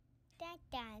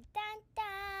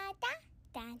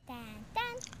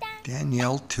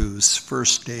Danielle too's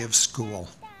first day of school.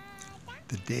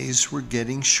 The days were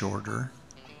getting shorter,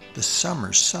 the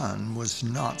summer sun was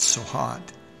not so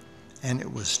hot, and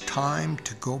it was time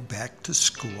to go back to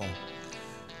school.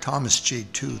 Thomas J.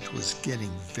 Tooth was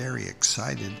getting very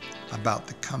excited about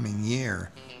the coming year,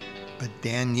 but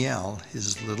Danielle,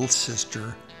 his little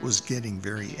sister, was getting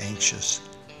very anxious.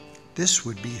 This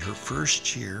would be her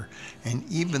first year, and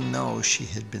even though she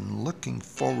had been looking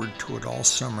forward to it all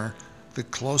summer, the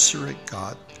closer it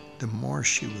got, the more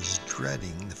she was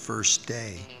dreading the first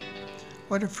day.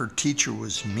 What if her teacher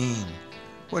was mean?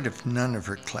 What if none of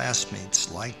her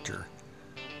classmates liked her?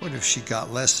 What if she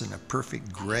got less than a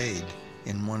perfect grade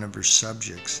in one of her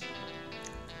subjects?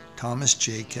 Thomas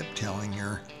J. kept telling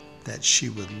her that she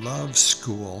would love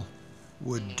school,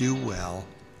 would do well,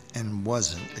 and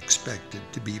wasn't expected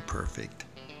to be perfect.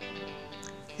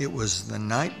 It was the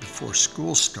night before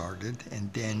school started,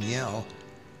 and Danielle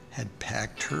had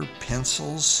packed her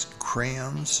pencils,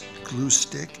 crayons, glue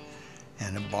stick,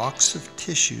 and a box of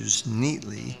tissues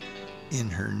neatly in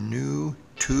her new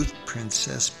Tooth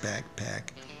Princess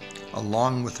backpack,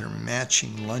 along with her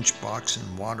matching lunchbox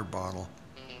and water bottle.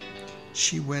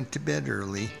 She went to bed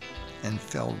early and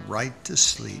fell right to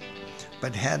sleep,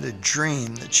 but had a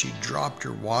dream that she dropped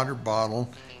her water bottle,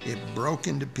 it broke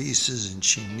into pieces, and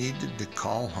she needed to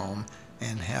call home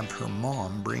and have her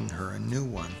mom bring her a new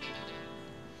one.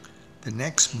 The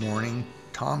next morning,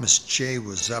 Thomas J.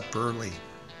 was up early,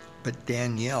 but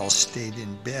Danielle stayed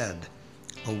in bed,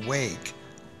 awake,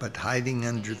 but hiding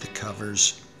under the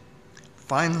covers.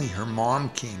 Finally, her mom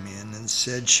came in and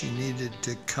said she needed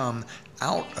to come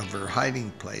out of her hiding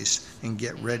place and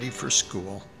get ready for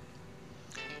school.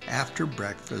 After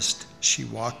breakfast, she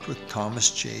walked with Thomas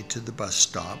J. to the bus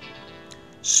stop.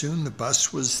 Soon the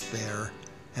bus was there,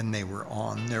 and they were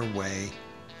on their way.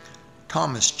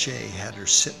 Thomas J. had her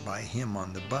sit by him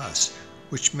on the bus,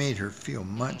 which made her feel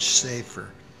much safer,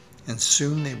 and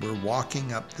soon they were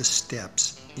walking up the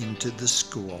steps into the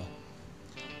school.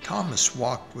 Thomas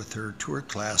walked with her to her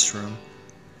classroom,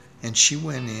 and she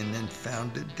went in and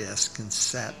found a desk and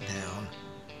sat down.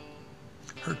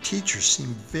 Her teacher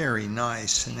seemed very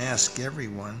nice and asked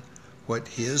everyone what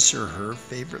his or her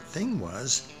favorite thing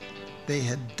was they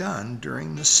had done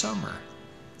during the summer.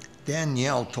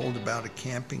 Danielle told about a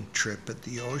camping trip at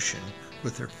the ocean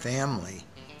with her family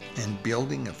and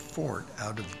building a fort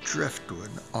out of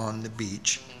driftwood on the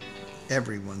beach.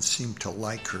 Everyone seemed to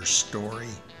like her story.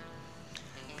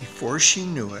 Before she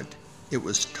knew it, it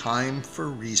was time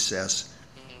for recess,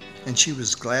 and she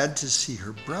was glad to see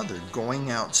her brother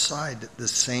going outside at the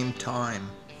same time.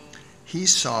 He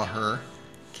saw her,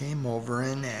 came over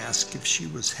and asked if she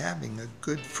was having a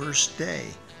good first day,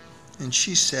 and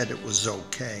she said it was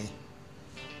okay.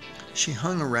 She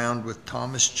hung around with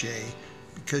Thomas J.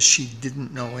 because she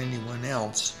didn't know anyone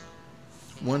else.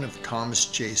 One of Thomas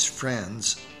J.'s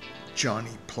friends,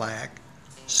 Johnny Plack,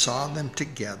 saw them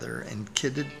together and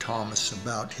kidded Thomas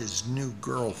about his new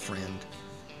girlfriend.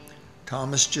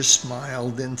 Thomas just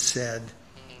smiled and said,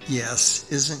 "Yes,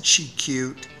 isn't she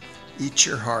cute? Eat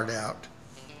your heart out."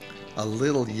 "A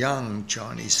little young,"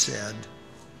 Johnny said.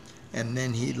 And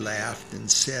then he laughed and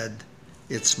said,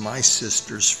 "It's my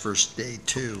sister's first day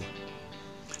too."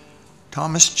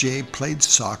 Thomas J. played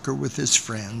soccer with his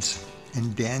friends,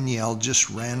 and Danielle just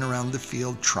ran around the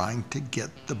field trying to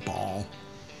get the ball.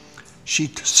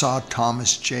 She saw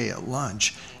Thomas J. at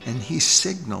lunch, and he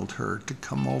signaled her to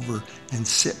come over and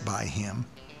sit by him.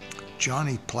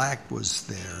 Johnny Plack was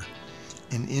there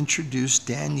and introduced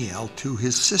Danielle to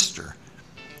his sister,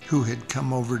 who had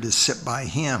come over to sit by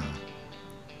him.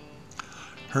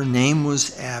 Her name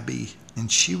was Abby, and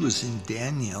she was in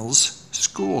Danielle's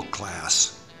school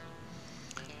class.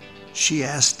 She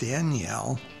asked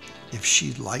Danielle if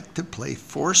she'd like to play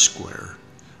Foursquare,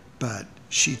 but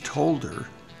she told her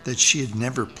that she had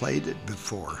never played it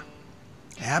before.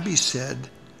 Abby said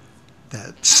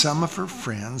that some of her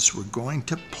friends were going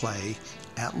to play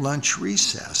at lunch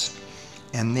recess,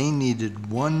 and they needed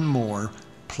one more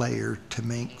player to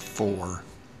make 4,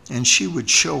 and she would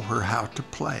show her how to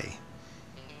play.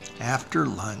 After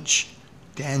lunch,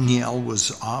 Danielle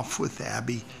was off with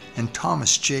Abby, and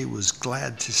Thomas J. was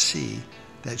glad to see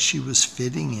that she was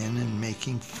fitting in and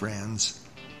making friends.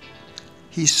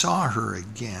 He saw her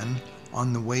again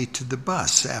on the way to the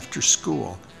bus after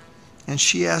school, and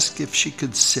she asked if she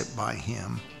could sit by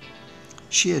him.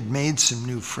 She had made some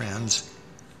new friends,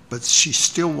 but she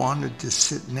still wanted to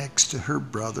sit next to her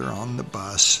brother on the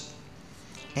bus,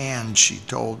 and she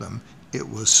told him it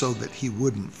was so that he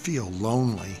wouldn't feel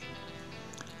lonely.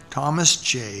 Thomas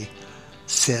J.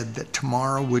 said that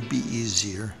tomorrow would be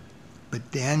easier, But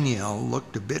Danielle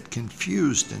looked a bit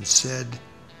confused and said,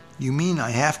 "You mean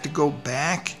I have to go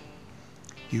back?"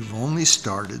 "You've only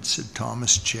started," said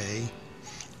Thomas J.,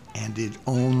 "and it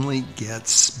only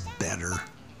gets better."